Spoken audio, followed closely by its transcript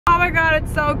Oh my god,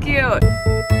 it's so cute.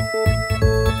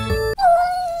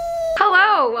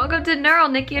 Hello, welcome to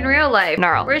Knurl, Nikki in real life.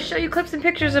 Knurl, we're gonna show you clips and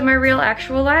pictures of my real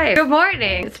actual life. Good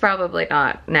morning. It's probably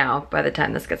not now by the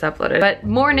time this gets uploaded, but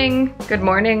morning, good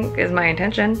morning is my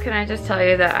intention. Can I just tell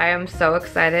you that I am so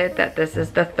excited that this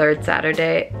is the third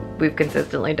Saturday we've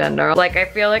consistently done Knurl. Like, I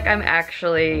feel like I'm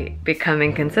actually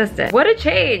becoming consistent. What a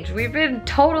change. We've been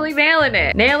totally nailing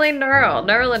it. Nailing Knurl,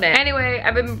 Knurling it. Anyway,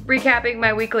 I've been recapping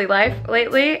my weekly life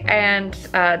lately, and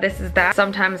this is that.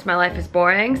 Sometimes my life is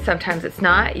boring, sometimes it's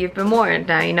not. You've been warned,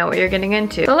 now you know what you're getting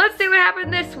into. So let's see what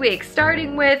happened this week,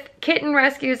 starting with Kitten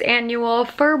Rescue's annual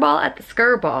Fur Ball at the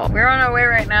Skr Ball. We're on our way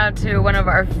right now to one of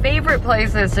our favorite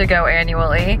places to go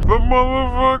annually. The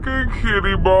motherfucking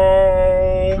kitty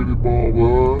ball. Kitty ball,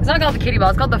 what? It's not called the kitty ball,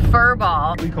 it's called the Fur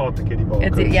Ball. We call it the kitty ball.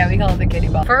 Yeah, we call it the kitty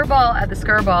ball. Fur Ball at the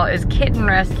Skr Ball is Kitten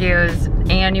Rescue's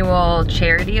annual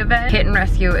charity event. Kitten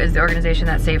Rescue is the organization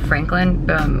that saved Franklin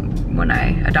when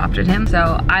I adopted him.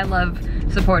 So I love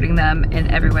supporting them in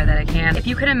every way that I can. If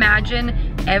you can imagine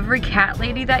every cat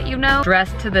lady that you know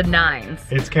dressed to the nines.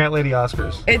 It's Cat Lady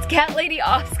Oscars. It's Cat Lady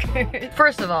Oscars.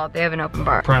 First of all, they have an open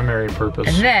bar. Primary purpose.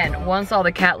 And then, once all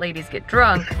the cat ladies get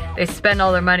drunk, they spend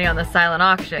all their money on the silent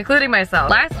auction, including myself.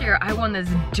 Last year, I won this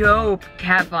dope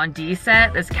Kat Von D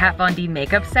set, this Kat Von D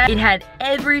makeup set. It had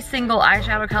every single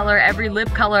eyeshadow color, every lip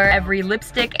color, every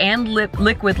lipstick and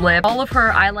liquid lip, all of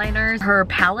her eyeliners, her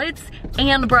palettes,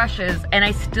 and brushes, and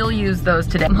I still use those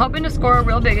today. I'm hoping to score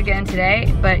real big again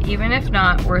today, but even if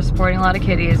not, we're supporting a lot of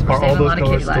kitties. We're saving a lot of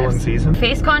kitty lives. Are all those colors still in season?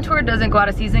 Face contour doesn't go out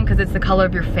of season because it's the color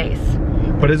of your face.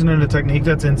 But isn't it a technique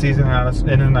that's in season and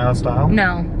in and out of style?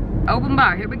 No. Open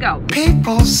bar, here we go.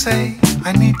 People say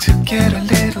I need to get a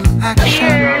little action.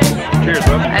 Cheers! Cheers,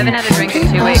 bud. I haven't had a drink in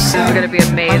 2 weeks. This is gonna be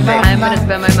amazing. I'm gonna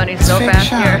spend my money so fast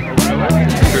here.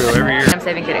 True, every year. I'm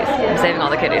saving kitties. I'm saving all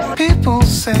the kitties. People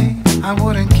say I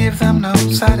wouldn't give them no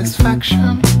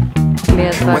satisfaction.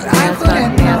 What I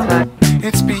wouldn't know,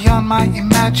 it's beyond my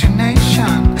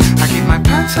imagination. I keep my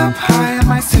pants up high and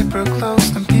my zipper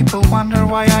closed, and people wonder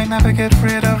why I never get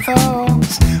rid of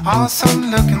those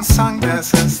awesome looking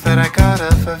sunglasses that I got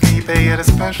off of eBay at a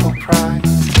special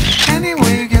price.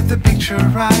 Anyway, you get the picture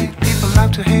right. People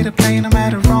love to hate a play no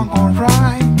matter wrong or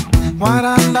right. What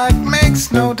I like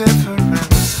makes no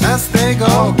difference. As they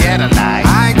go, get a life.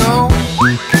 I go.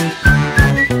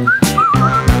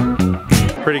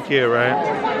 Pretty cute, right?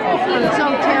 It's so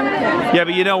tempting. Yeah,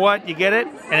 but you know what? You get it,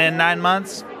 and in 9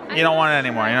 months, you don't want it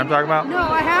anymore. You know what I'm talking about? No,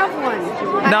 I have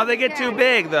one. No, they get too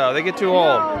big, though. They get too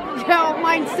old. No,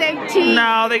 mine's 18.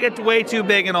 No, they get way too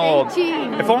big and old.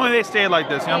 18. If only they stayed like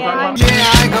this. You know what I'm talking about?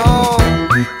 Yeah, I go.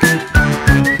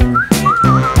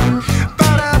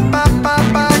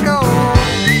 Ba-da-ba-ba-ba, go.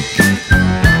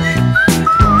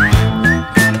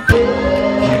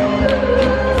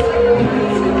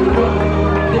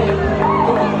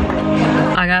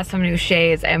 I got some new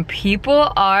shades and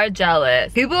people are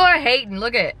jealous. People are hating.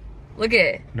 Look at it. Look at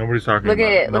it. Nobody's talking Look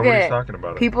about at it. it. Look Nobody's at it. talking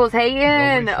about it. People's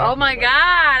hating. Nobody's Oh my talking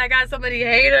god. I got so many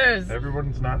haters.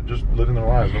 Everyone's not just living their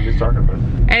lives. Nobody's talking about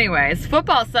it. Anyways,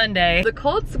 football Sunday. The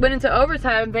Colts went into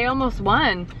overtime. They almost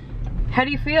won. How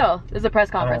do you feel? This is a press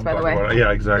conference, by the way.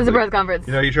 Yeah, exactly. This is a press conference.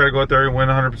 You know, you try to go out there and win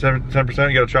 100%, 10%,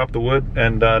 you got to chop the wood,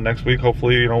 and next week,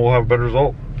 hopefully, you know, we'll have a better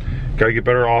result. Got to get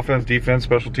better offense, defense,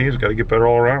 special teams, got to get better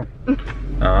all around.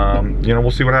 You know,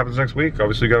 we'll see what happens next week.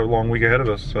 Obviously, got a long week ahead of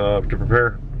us to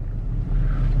prepare.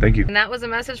 Thank you. And that was a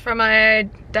message from my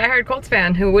diehard Colts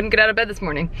fan who wouldn't get out of bed this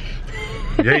morning.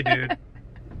 Hey, dude.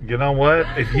 You know what?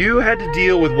 If you had to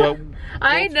deal with what...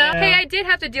 I know. Hey, I did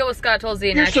have to deal with Scott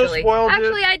Tolzien, You're actually. so spoiled, dude.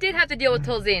 Actually, I did have to deal with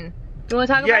Tolzien. You want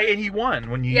to talk Yeah, about it? and he won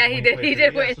when you. Yeah, when he you did. played. He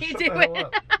did Yeah, win. so He shut did the win. hell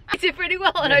up. He did pretty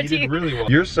well on Yeah, our you team. did really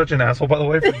well. You're such an asshole, by the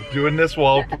way, for doing this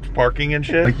while parking and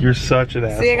shit. Like, you're such an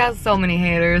asshole. See, I got so many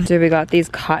haters. Dude, we got these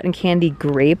cotton candy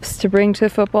grapes to bring to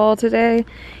football today.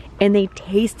 And they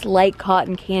taste like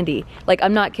cotton candy. Like,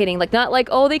 I'm not kidding. Like, not like,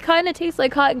 oh, they kind of taste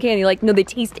like cotton candy. Like, no, they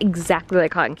taste exactly like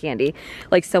cotton candy.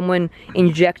 Like someone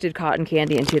injected cotton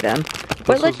candy into them.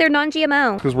 But like, they're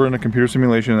non-GMO. Because we're in a computer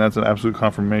simulation, and that's an absolute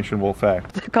confirmationable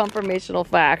fact. It's a confirmational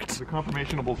fact. It's a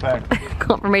confirmationable fact.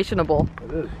 Confirmationable.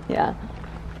 It is. Yeah.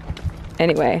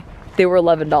 Anyway, they were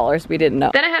 $11. We didn't know.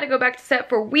 Then I had to go back to set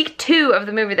for week 2 of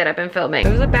the movie that I've been filming.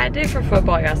 It was a bad day for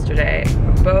football yesterday.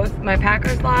 Both my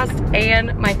Packers lost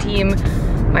and my team,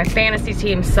 my fantasy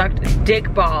team, sucked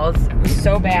dick balls. It was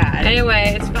so bad.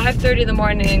 Anyway, it's 5:30 in the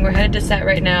morning. We're headed to set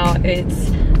right now.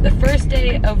 It's the first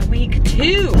day of week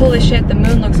 2. Holy shit, the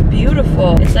moon looks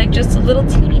beautiful. It's like just a little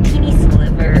teeny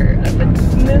sliver of a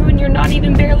moon. You're not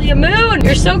even barely a moon.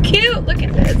 You're so cute. Look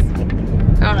at this.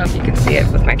 don't know if you can see it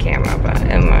with my camera, but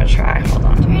I'm gonna try. Hold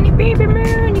on. Tiny baby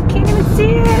moon, you can't even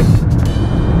see it.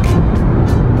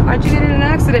 Why'd you get in an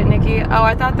accident, Nikki? Oh,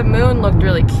 I thought the moon looked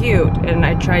really cute, and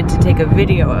I tried to take a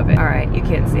video of it. All right, you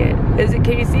can't see it.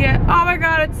 Can you see it? Oh my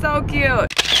God, it's so cute.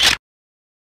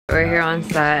 We're here on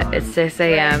set. It's 6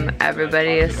 a.m.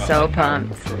 Everybody is so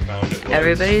pumped.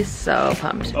 Everybody's so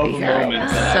pumped to be here.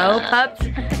 So pumped.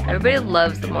 Everybody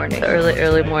loves the morning. The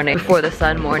early morning. Before the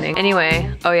sun morning.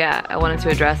 Anyway, oh yeah, I wanted to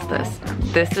address this.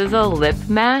 This is a lip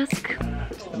mask.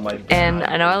 And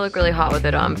I know I look really hot with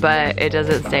it on, but it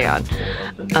doesn't stay on.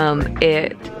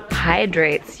 It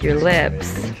hydrates your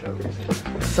lips.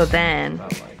 So then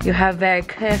you have very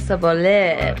kissable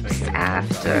lips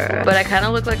after. But I kind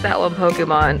of look like that one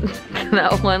Pokemon.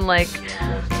 That one like,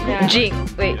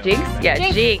 Jinx. Wait, Jinx? Yeah,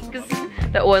 Jinx.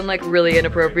 That one like really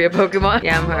inappropriate Pokemon.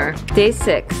 Yeah, I'm her. Day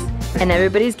 6, and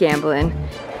everybody's gambling.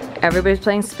 Everybody's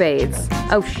playing spades.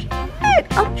 Oh shit,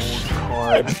 oh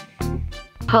shit.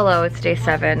 Hello, it's day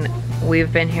 7.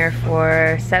 We've been here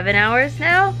for 7 hours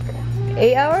now?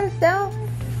 8 hours now?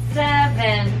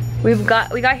 7. We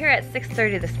got here at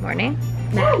 6:30 this morning.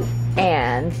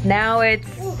 And now it's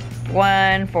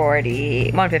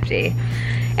 1:50.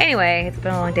 Anyway, it's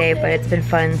been a long day, but it's been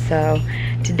fun. So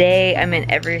today I'm in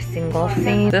every single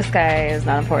scene. This guy is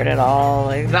not important at all.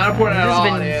 Like, not important at all,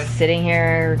 dude. Just been sitting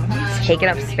here, taking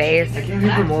up space. I came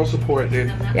here for moral support,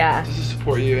 dude. Yeah. Just to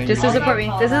support you. And just to support me.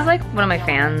 This is like one of my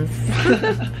fans.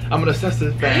 I'm an obsessed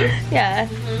fan. Yeah.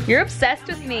 You're obsessed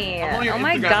with me. I'm on your Oh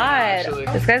my Instagram, God. actually.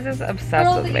 This guy's just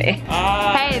obsessed with me.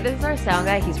 Hey, this is our sound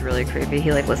guy. He's really creepy.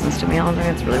 He like listens to me all the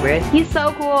time. It's really weird. He's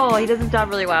so cool. He does his job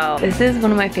really well. This is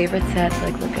one of my favorite sets.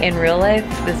 Like, look, in real life,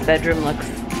 this bedroom looks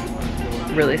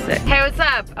really sick. Hey, what's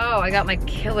up? Oh, I got my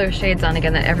killer shades on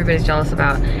again that everybody's jealous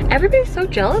about. Everybody's so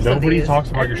jealous of these. Nobody talks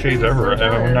about your shades ever,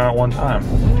 and not at one time.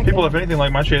 People, if anything,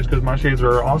 like my shades because my shades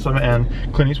are awesome, and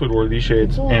Clint Eastwood wore these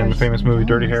shades in the famous movie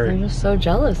Dirty Harry. They're just so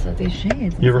jealous of these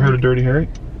shades. You ever heard of Dirty Harry?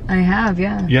 I have,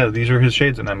 yeah. Yeah, these are his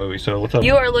shades in that movie, so what's up?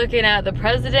 You are looking at the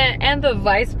president and the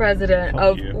vice president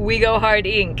of We Go Hard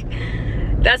Inc.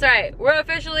 That's right, we're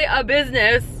officially a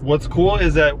business. What's cool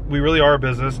is that we really are a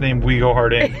business named We Go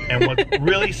Hard Inc. And what's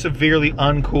really severely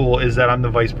uncool is that I'm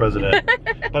the vice president.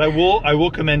 But I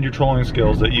will commend your trolling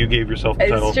skills that you gave yourself the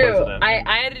title of president.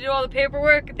 I had to do all the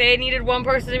paperwork. They needed one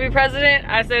person to be president.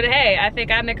 I said, hey, I think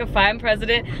I make a fine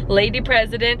president, lady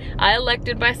president. I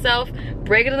elected myself,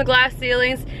 breaking the glass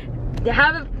ceilings.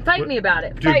 Fight me about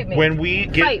it. Dude, fight me. When we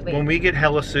get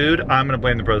hella sued, I'm gonna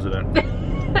blame the president.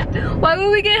 Why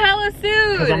would we get hella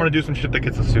sued? Because I'm gonna do some shit that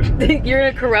gets us sued. You're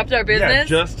gonna corrupt our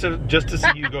business? Yeah, just to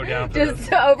see you go down for Just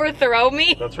to overthrow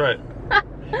me? That's right.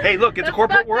 Hey, look, it's a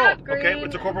corporate world, okay?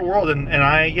 It's a corporate world, and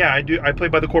I play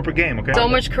by the corporate game, okay? So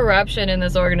much corruption in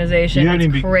this organization.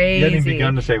 It's crazy. You haven't even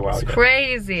begun to say wow. It's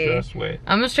crazy. Just wait.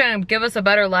 I'm just trying to give us a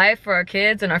better life for our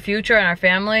kids and our future and our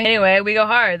family. Anyway, we go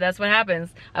hard. That's what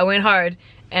happens. I went hard.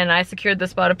 And I secured the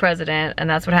spot of president, and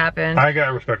that's what happened. I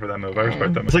got respect for that move. I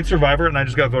respect that move. It's like Survivor, and I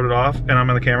just got voted off, and I'm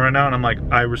on the camera now, and I'm like,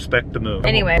 I respect the move.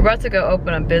 Anyway, we're about to go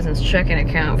open a business checking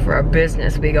account for our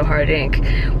business, We Go Hard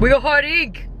Inc. We Go Hard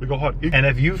Inc. We Go Hard Inc. And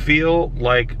if you feel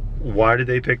like, why did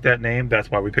they pick that name?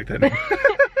 That's why we picked that name.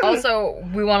 Also,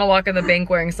 we want to walk in the bank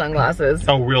wearing sunglasses.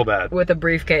 Oh, real bad. With a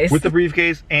briefcase. With the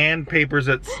briefcase and papers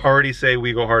that already say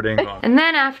We Go Hard Inc. on. And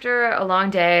then after a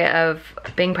long day of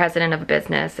being president of a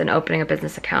business and opening a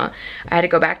business account, I had to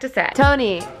go back to set.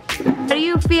 Tony, how do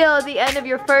you feel at the end of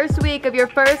your first week of your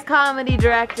first comedy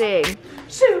directing?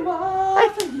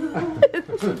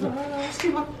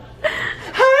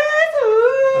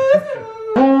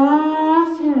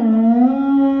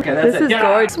 Okay, this is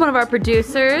gorgeous. One of our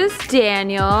producers,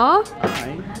 Daniel.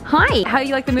 Hi. How do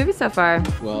you like the movie so far?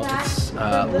 Well, it's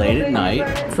late at night.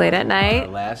 It's late at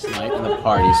night. Last night in the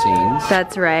party scenes.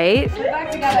 That's right.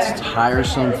 It's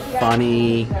tiresome,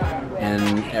 funny,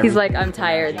 and he's like, I'm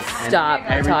tired. Stop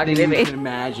talking to me. Everything you can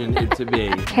imagine it to be.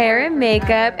 Hair and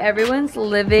makeup. Everyone's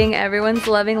living. Everyone's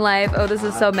loving life. Oh, this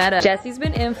is so meta. Jesse's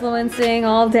been influencing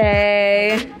all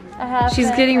day. She's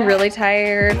getting really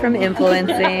tired from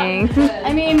influencing.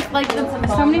 I mean, like,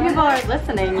 so many people are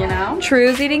listening, you know?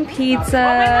 True's eating pizza. Oh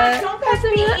my God, don't pass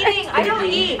me eating. I don't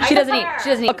eat. She doesn't eat. She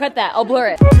doesn't eat. I'll cut that. I'll blur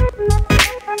it.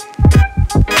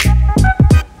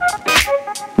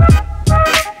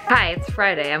 Hi, it's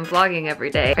Friday. I'm vlogging every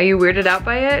day. Are you weirded out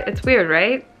by it? It's weird,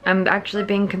 right? I'm actually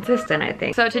being consistent, I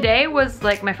think. So today was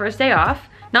like my first day off.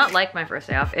 Not like my first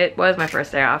day off, it was my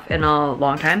first day off in a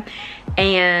long time.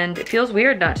 and it feels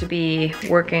weird not to be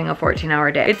working a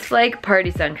 14-hour day. It's like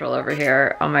party central over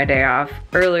here on my day off.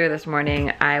 Earlier this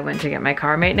morning, I went to get my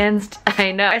car maintenance.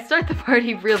 I know, I start the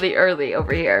party really early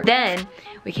over here. Then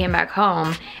we came back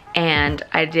home and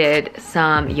I did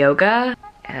some yoga,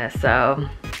 so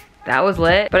that was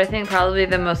lit. But I think probably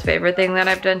the most favorite thing that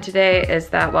I've done today is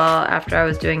that while after I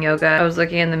was doing yoga, I was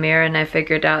looking in the mirror and I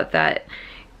figured out that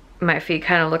my feet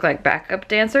kind of look like backup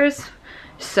dancers.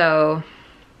 So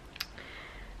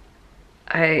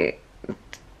I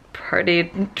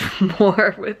partied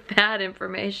more with that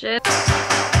information.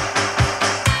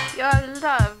 Your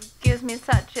love gives me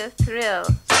such a thrill,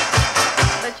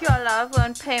 but your love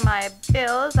won't pay my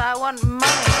bills. I want money.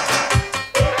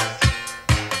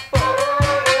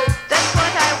 That's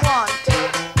what I want.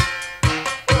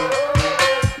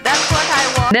 That's what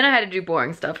I want. Then I had to do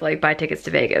boring stuff like buy tickets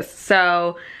to Vegas.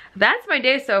 So that's my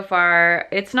day so far.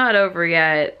 It's not over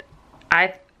yet.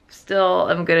 I still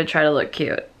am gonna try to look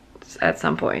cute at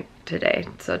some point today.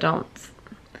 So don't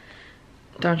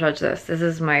judge this. This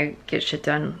is my get shit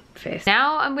done face.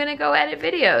 Now I'm gonna go edit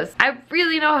videos. I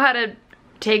really know how to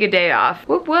take a day off.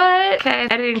 What? Okay,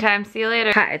 editing time, see you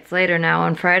later. Hi, it's later now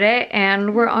on Friday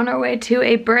and we're on our way to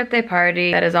a birthday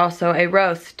party that is also a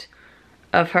roast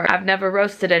of her. I've never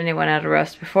roasted anyone at a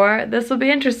roast before. This will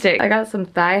be interesting. I got some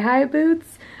thigh-high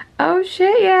boots. Oh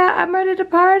shit, yeah, I'm ready to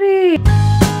party.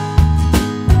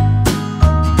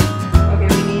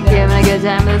 You having a good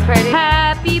time at this party?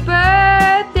 Happy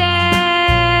birthday!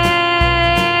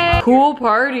 Cool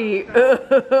party.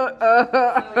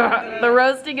 The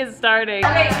roasting is starting.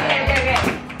 Okay.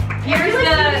 Here's the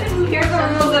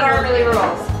rules that aren't really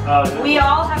rules. We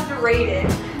all have to rate it.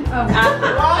 What?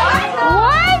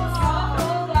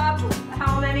 Hold up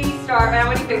how many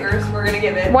fingers we're gonna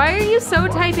give it. Why are you so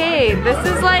type A? This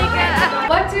is like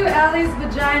What do Allie's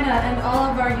vagina and all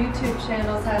of our YouTube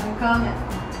channels have in common?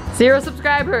 0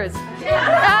 subscribers.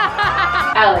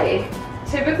 Allie,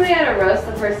 typically at a roast,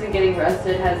 the person getting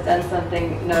roasted has done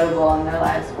something notable in their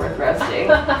lives worth roasting.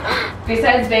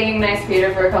 Besides banging Nice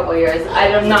Peter for a couple years,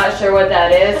 I'm not sure what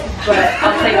that is, but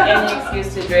I'll take any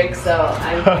excuse to drink, so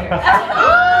I'm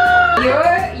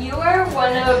here. You are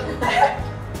one of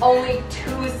only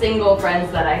 2 single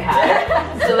friends that I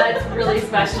have, so that's really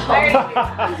special.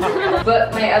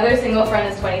 But my other single friend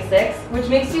is 26, which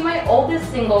makes you my oldest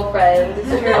single friend.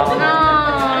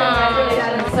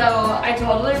 Congratulations. So I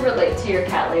totally relate to your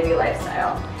cat lady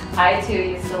lifestyle. I too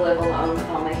used to live alone with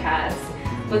all my cats,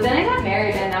 but then I got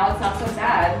married and now it's not so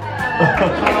sad.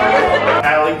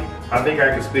 Allie, I think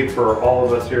I can speak for all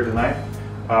of us here tonight.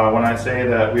 When I say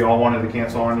that we all wanted to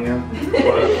cancel on you,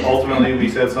 but ultimately we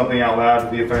said something out loud to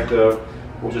the effect of,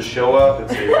 we'll just show up and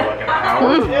stay for like an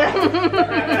hour.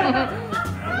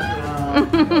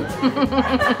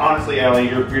 Honestly, Allie,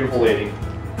 you're a beautiful lady,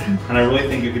 and I really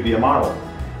think you could be a model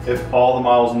if all the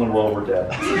models in the world were dead.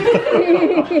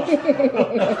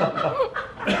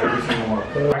 Every single one.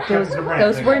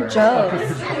 Those were jokes.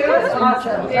 It was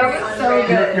awesome. It was so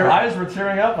good. Your eyes were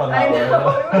tearing up on that one. It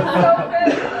was so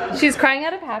good. She's crying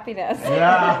out of happiness.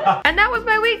 Yeah. And that was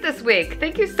my week this week.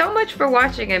 Thank you so much for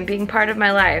watching and being part of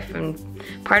my life and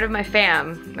part of my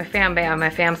fam bam, my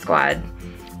fam squad.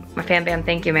 My fam bam,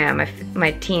 thank you ma'am.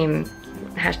 My team,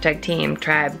 hashtag team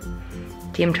tribe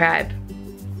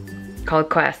called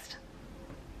Quest.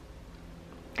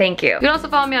 Thank you. You can also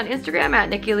follow me on Instagram at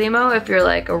Nikki Limo if you're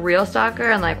like a real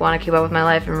stalker and like want to keep up with my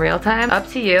life in real time. Up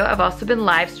to you. I've also been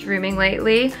live streaming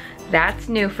lately. That's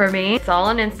new for me. It's all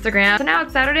on Instagram. So now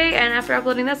it's Saturday and after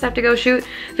uploading this I have to go shoot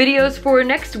videos for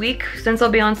next week since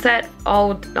I'll be on set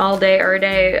all day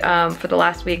for the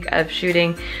last week of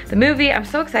shooting the movie. I'm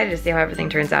so excited to see how everything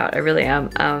turns out. I really am.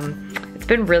 It's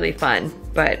been really fun,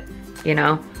 but you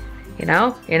never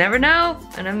know.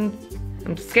 And I'm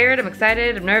scared, I'm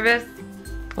excited, I'm nervous.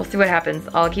 We'll see what happens.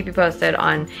 I'll keep you posted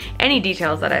on any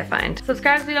details that I find.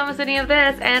 Subscribe so you don't miss any of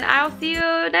this and I'll see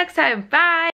you next time.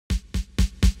 Bye!